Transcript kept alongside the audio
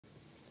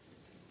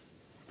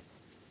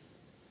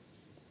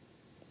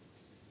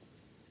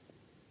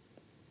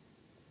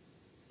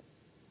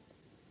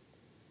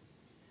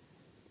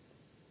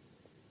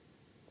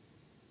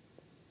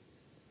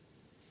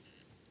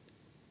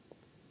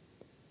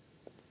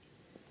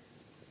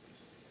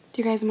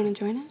Do you guys want to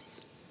join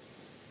us?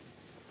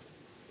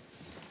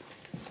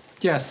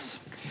 Yes,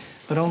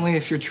 but only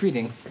if you're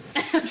treating.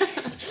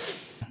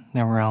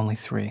 There were only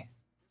 3.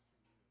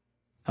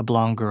 A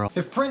blonde girl.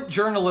 If print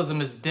journalism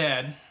is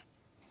dead,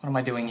 what am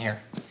I doing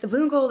here? The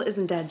blue and gold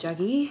isn't dead,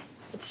 Juggy.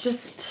 It's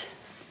just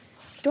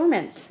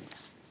dormant.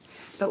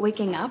 But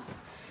waking up.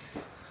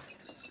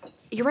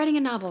 You're writing a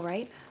novel,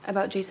 right?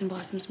 About Jason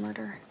Blossom's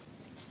murder.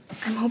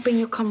 I'm hoping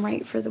you'll come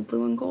write for the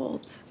blue and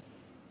gold.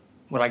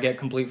 Would I get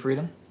complete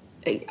freedom?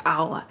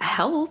 I'll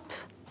help.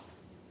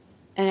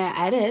 And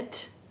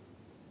edit.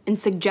 And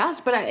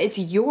suggest, but it's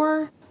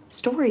your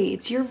story.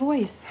 It's your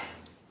voice.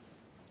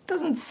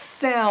 Doesn't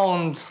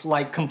sound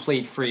like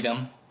complete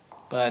freedom,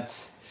 but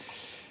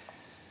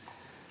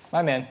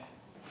I'm in.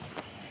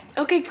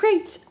 Okay,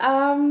 great.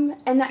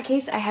 In that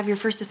case, I have your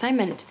first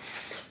assignment.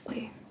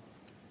 Wait.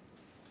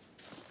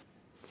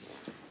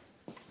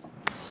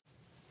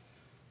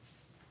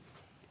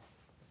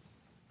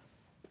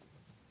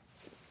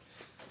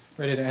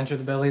 Ready to enter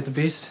the belly of the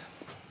beast?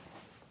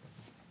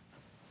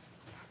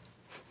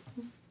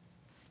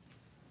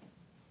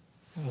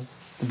 It was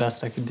the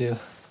best I could do.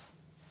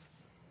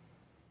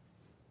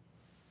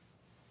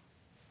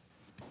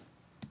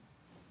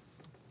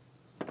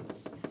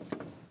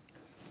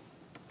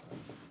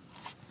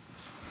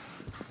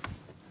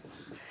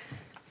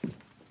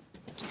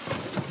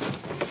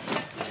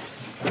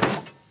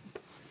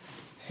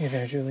 Hey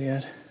there,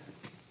 Juliet.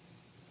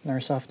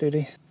 Nurse off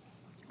duty.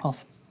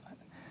 Off.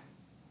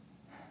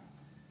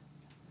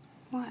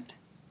 What?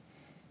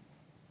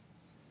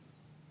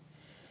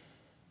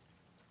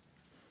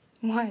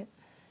 What?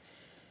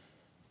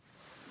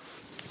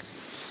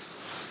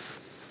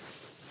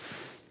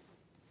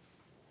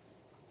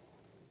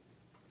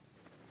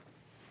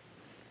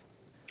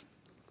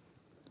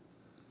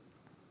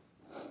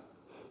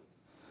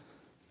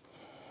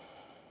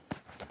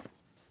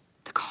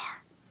 The car.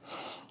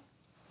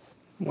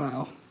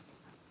 Wow.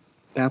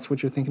 That's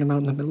what you're thinking about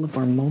in the middle of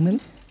our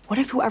moment? What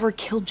if whoever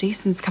killed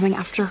Jason's coming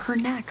after her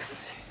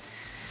next?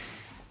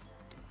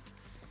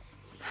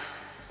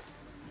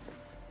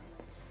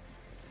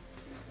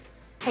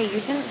 Hey,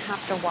 you didn't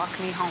have to walk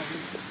me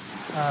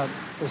home.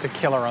 There's a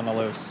killer on the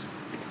loose.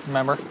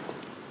 Remember?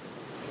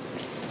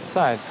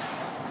 Besides,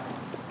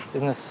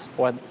 isn't this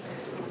what,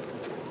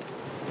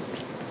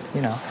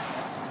 you know,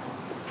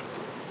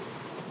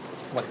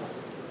 what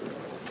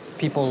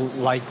people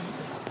like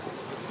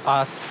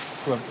us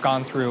who have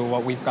gone through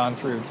what we've gone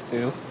through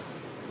do?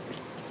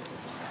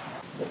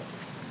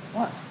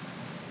 What?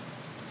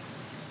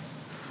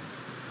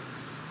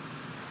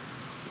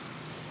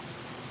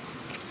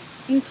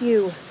 Thank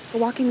you for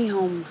walking me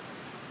home.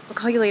 I'll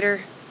call you later.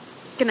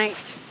 Good night.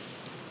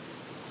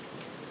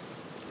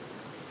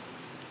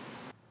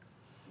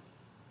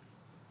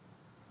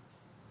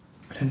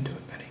 I didn't do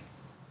it, Betty.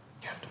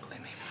 You have to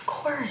believe me. Of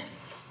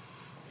course.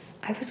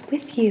 I was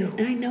with you,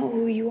 and I know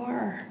who you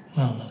are.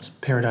 Well, those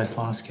Paradise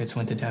Lost kids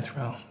went to death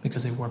row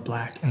because they wore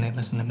black and they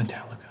listened to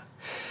Metallica.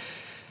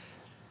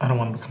 I don't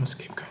want to become a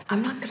scapegoat.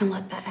 I'm not gonna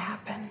let that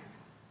happen.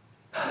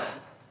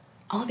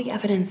 All the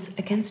evidence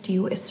against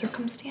you is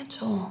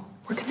circumstantial.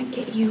 We're gonna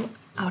get you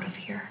out of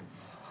here.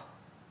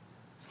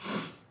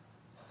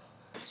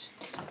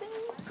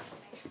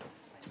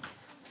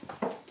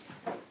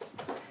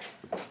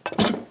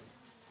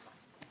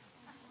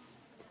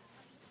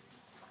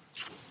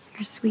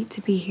 You're sweet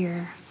to be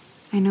here.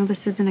 I know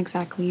this isn't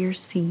exactly your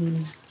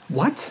scene.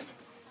 What?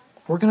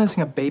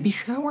 Organizing a baby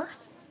shower?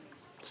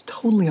 It's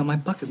totally on my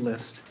bucket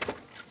list.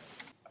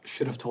 I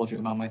should have told you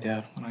about my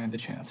dad when I had the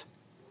chance.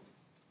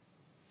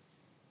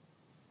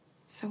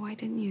 So why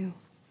didn't you?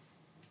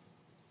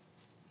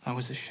 I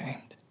was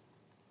ashamed.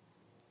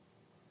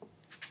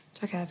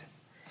 Bughead,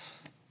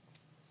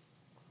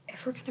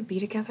 if we're gonna be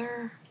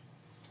together,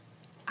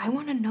 I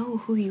want to know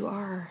who you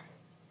are.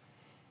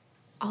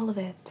 All of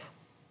it.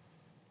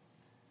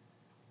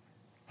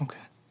 Okay.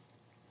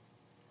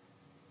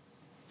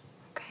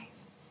 Okay.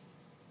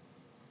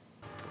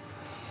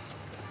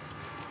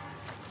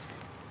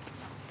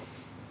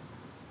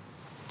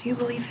 Do you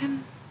believe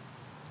him?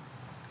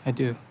 I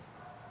do.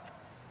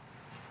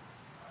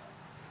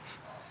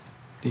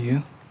 Do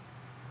you?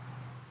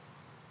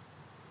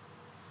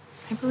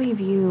 I believe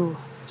you,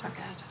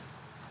 Bughead.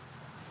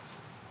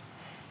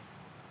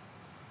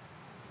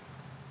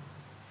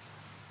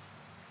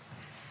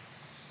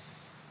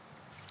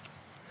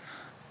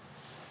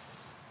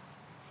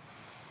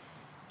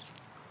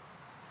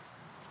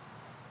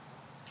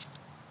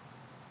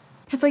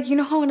 It's like, you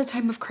know how in a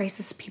time of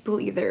crisis, people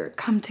either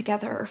come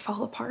together or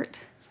fall apart?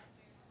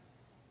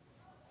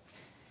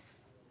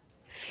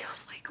 It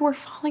feels like we're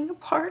falling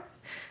apart.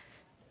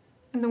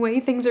 And the way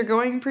things are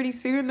going pretty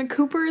soon, the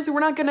Coopers, we're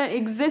not gonna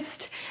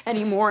exist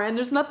anymore, and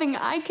there's nothing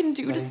I can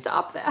do to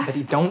stop that.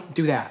 Betty, don't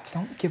do that.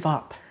 Don't give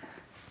up.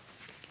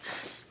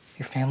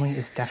 Your family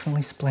is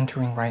definitely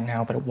splintering right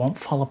now, but it won't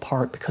fall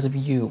apart because of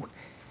you.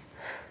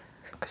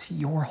 Because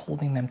you're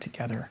holding them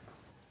together.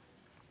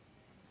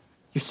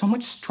 You're so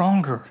much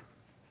stronger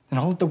than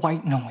all of the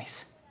white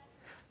noise.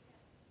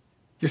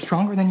 You're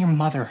stronger than your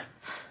mother.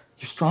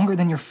 You're stronger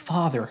than your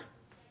father.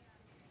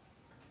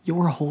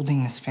 You're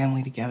holding this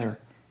family together.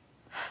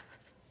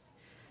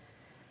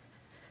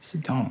 So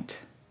don't.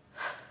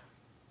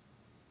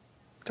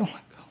 Don't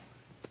let go.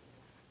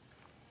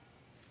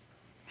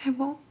 I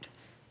won't.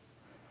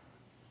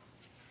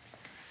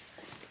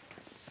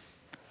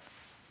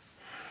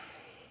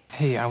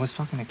 Hey, I was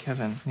talking to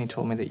Kevin, and he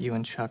told me that you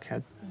and Chuck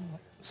had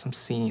some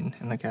scene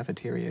in the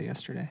cafeteria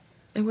yesterday.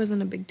 It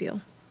wasn't a big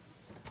deal.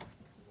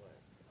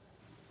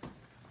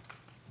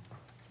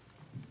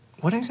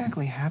 What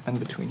exactly happened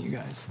between you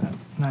guys that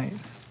night?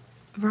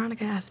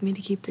 Veronica asked me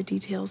to keep the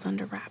details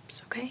under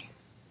wraps, okay?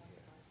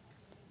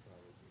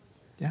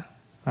 Yeah,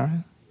 all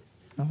right.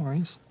 No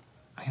worries.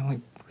 I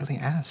only really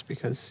asked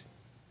because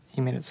he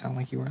made it sound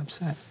like you were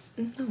upset.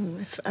 No,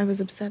 if I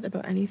was upset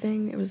about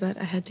anything, it was that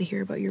I had to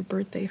hear about your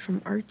birthday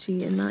from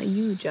Archie and not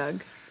you,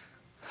 Jug.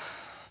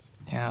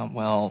 Yeah,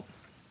 well,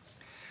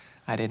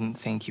 I didn't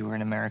think you were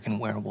an American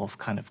Werewolf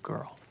kind of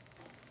girl.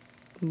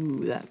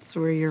 Ooh, that's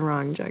where you're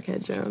wrong,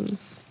 Jughead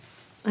Jones.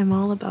 I'm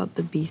all about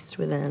the beast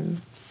within.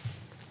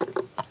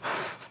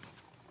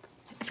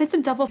 If it's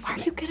a double, why are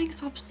you getting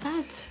so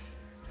upset?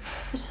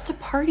 It's just a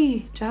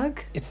party,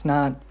 Jug. It's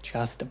not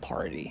just a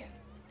party.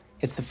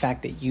 It's the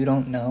fact that you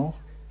don't know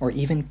or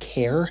even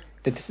care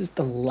that this is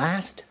the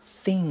last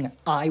thing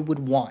I would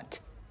want.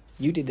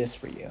 You did this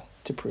for you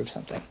to prove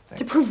something.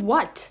 To prove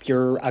what?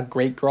 You're a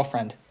great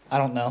girlfriend. I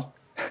don't know.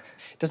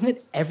 Doesn't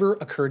it ever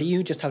occur to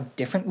you just how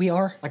different we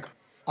are? Like,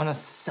 on a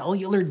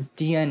cellular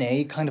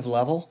DNA kind of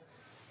level?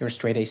 You're a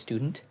straight A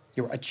student.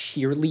 You're a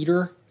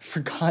cheerleader,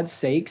 for God's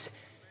sakes.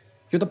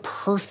 You're the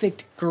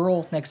perfect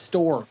girl next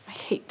door. I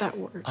hate that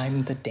word.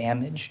 I'm the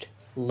damaged,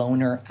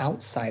 loner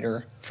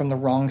outsider from the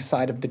wrong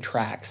side of the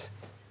tracks.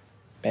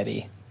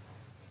 Betty,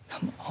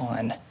 come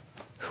on.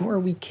 Who are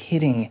we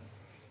kidding?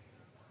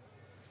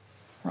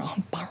 We're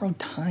on borrowed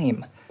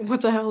time.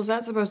 What the hell is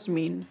that supposed to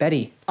mean?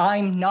 Betty,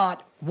 I'm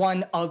not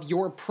one of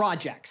your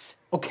projects,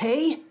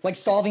 okay? Like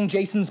solving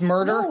Jason's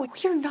murder? No,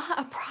 you're not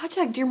a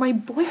project. You're my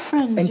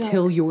boyfriend,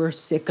 Until Jug. you're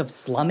sick of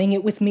slumming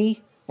it with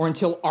me? Or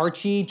until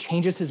Archie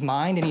changes his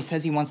mind and he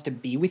says he wants to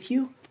be with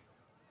you?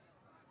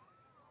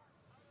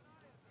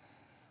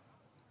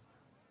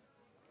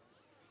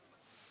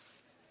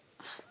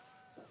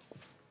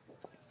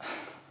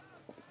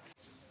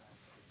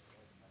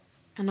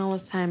 And all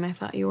this time, I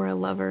thought you were a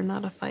lover,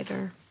 not a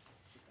fighter.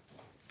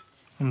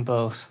 I'm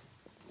both.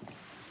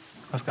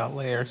 I've got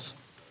layers.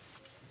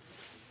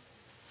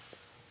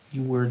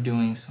 You were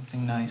doing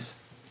something nice.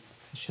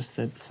 It's just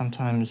that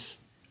sometimes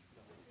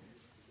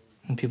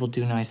when people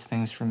do nice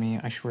things for me,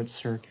 I short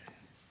circuit.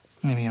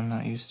 Maybe I'm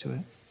not used to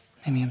it.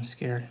 Maybe I'm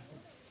scared.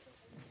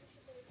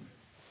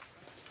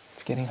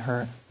 Of getting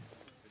hurt.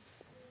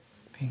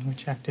 Being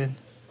rejected.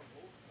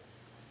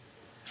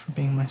 For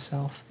being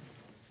myself.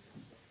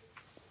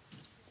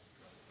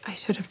 I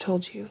should have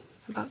told you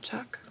about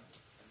Chuck.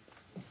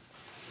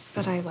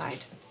 But I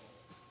lied.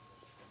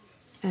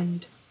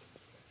 And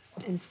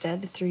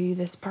instead threw you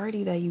this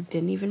party that you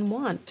didn't even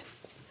want.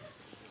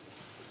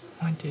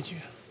 Why did you?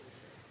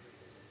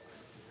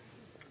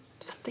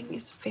 Something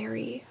is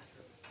very,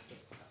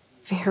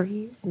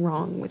 very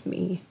wrong with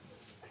me.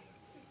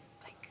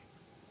 Like,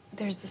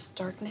 there's this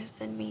darkness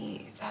in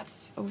me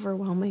that's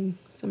overwhelming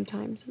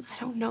sometimes, and I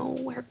don't know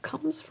where it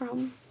comes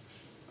from.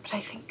 But I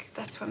think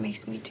that's what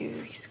makes me do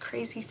these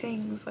crazy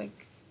things,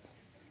 like...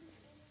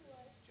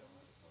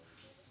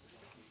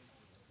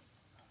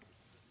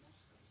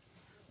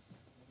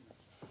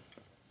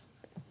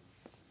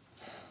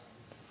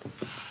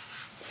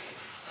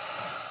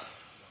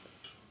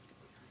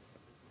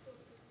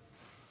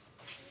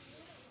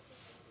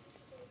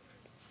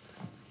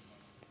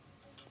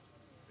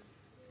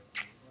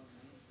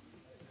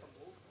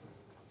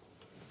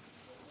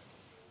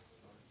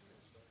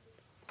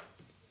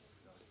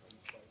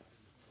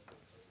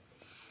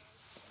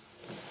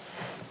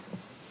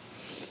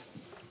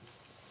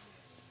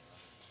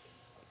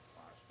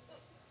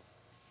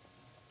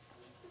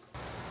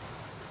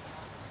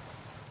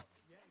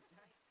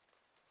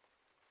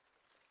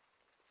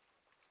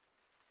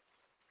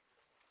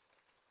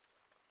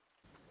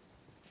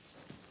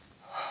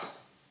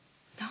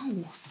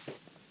 No.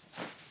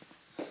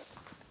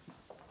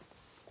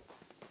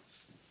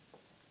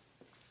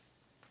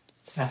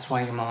 That's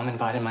why your mom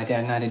invited my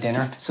dad and I to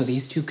dinner, so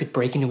these two could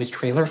break into his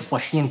trailer while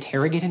she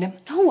interrogated him?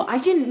 No, I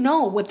didn't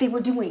know what they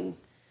were doing.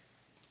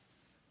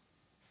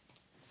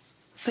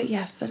 But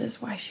yes, that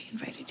is why she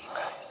invited you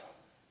guys.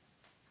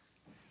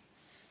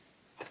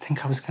 To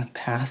think I was gonna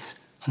pass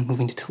on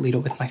moving to Toledo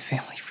with my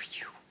family for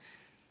you.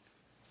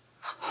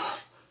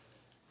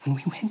 When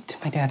we went to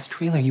my dad's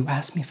trailer, you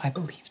asked me if I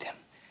believed him.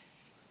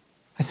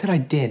 I said I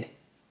did.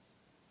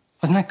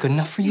 Wasn't that good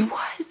enough for you?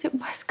 It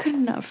was good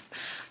enough.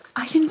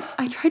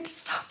 I tried to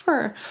stop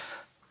her.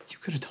 You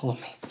could have told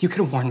me. You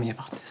could have warned me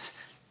about this.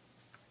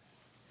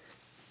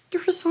 You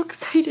were so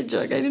excited,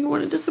 Jug. I didn't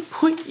want to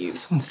disappoint you.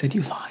 So instead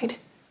you lied?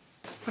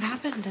 What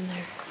happened in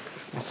there?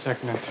 My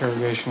second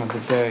interrogation of the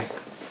day.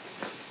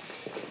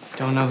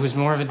 Don't know who's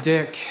more of a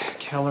dick,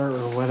 Keller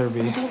or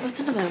Weatherby. Don't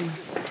listen to them.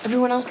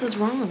 Everyone else is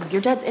wrong.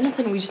 Your dad's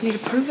innocent. We just need to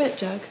prove it,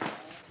 Jug.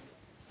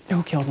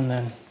 Who killed him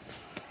then?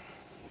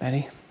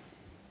 Betty?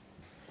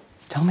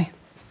 Tell me.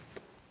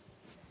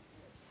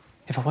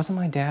 If it wasn't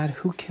my dad,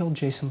 who killed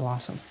Jason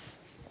Blossom?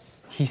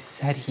 He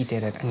said he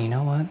did it, and you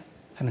know what?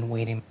 I've been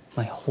waiting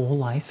my whole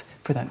life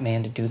for that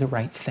man to do the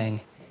right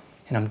thing,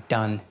 and I'm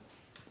done.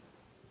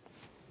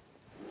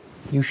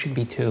 You should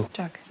be too.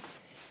 Jug.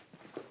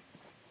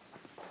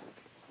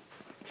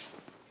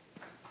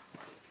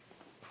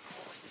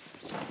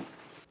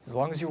 As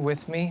long as you're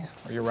with me,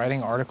 or you're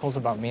writing articles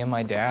about me and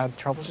my dad,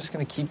 trouble's just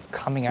gonna keep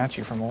coming at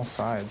you from all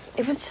sides.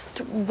 It was just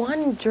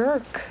one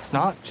jerk. It's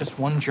not just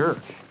one jerk.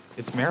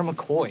 It's Mayor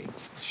McCoy,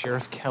 it's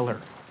Sheriff Keller,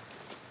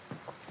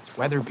 it's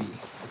Weatherby,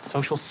 it's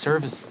social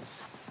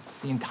services. It's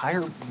the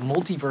entire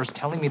multiverse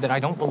telling me that I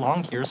don't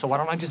belong here, so why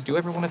don't I just do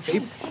everyone a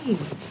favor? Hey.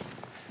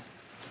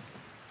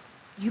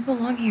 You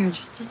belong here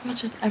just as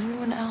much as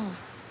everyone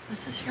else.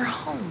 This is your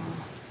home.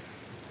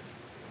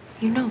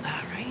 You know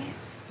that, right?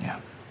 Yeah.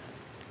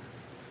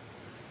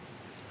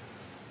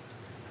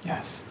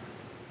 Yes.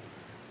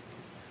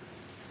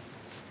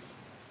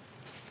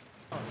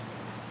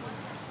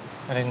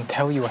 I didn't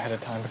tell you ahead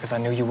of time because I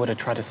knew you would have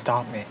tried to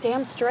stop me.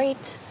 Damn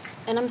straight.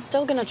 And I'm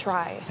still gonna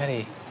try.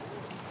 Betty,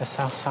 the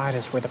South Side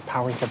is where the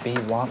powers that be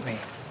want me.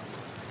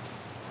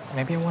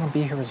 Maybe I want to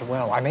be here as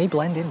well. I may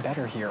blend in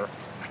better here.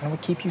 I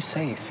would keep you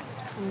safe.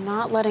 I'm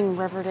not letting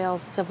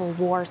Riverdale's civil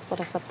war split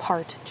us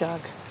apart,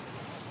 Jug.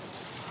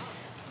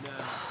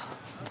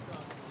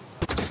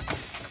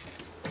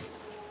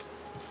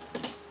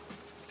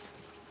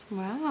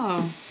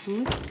 Wow, it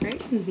looks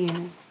great in here.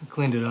 I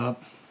cleaned it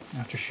up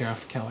after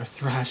Sheriff Keller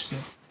thrashed it,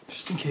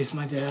 just in case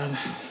my dad...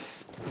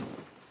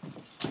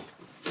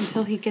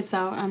 Until he gets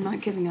out, I'm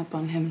not giving up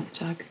on him,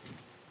 Jug.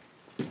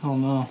 Oh,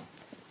 no.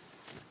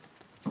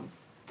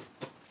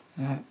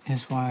 That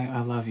is why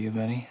I love you,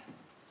 Betty.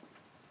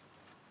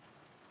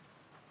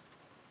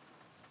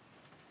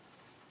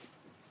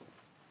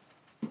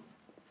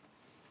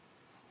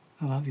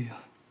 I love you.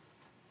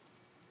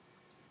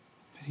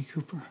 Betty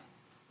Cooper.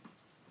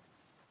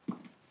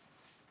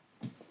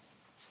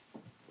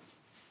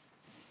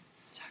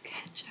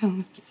 Jughead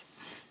Jones.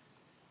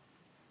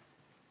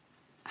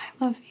 I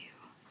love you.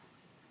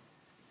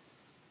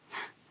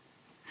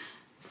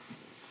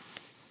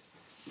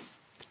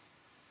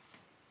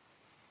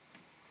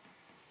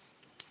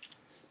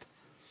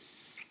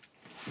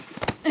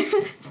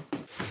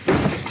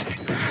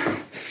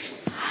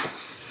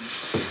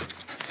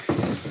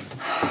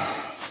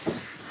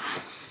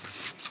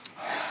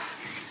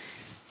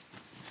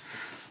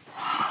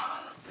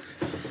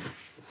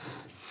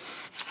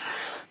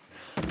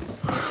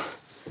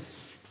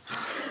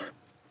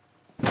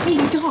 Oh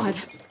my God.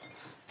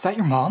 Is that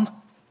your mom?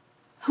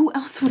 Who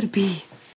else would it be?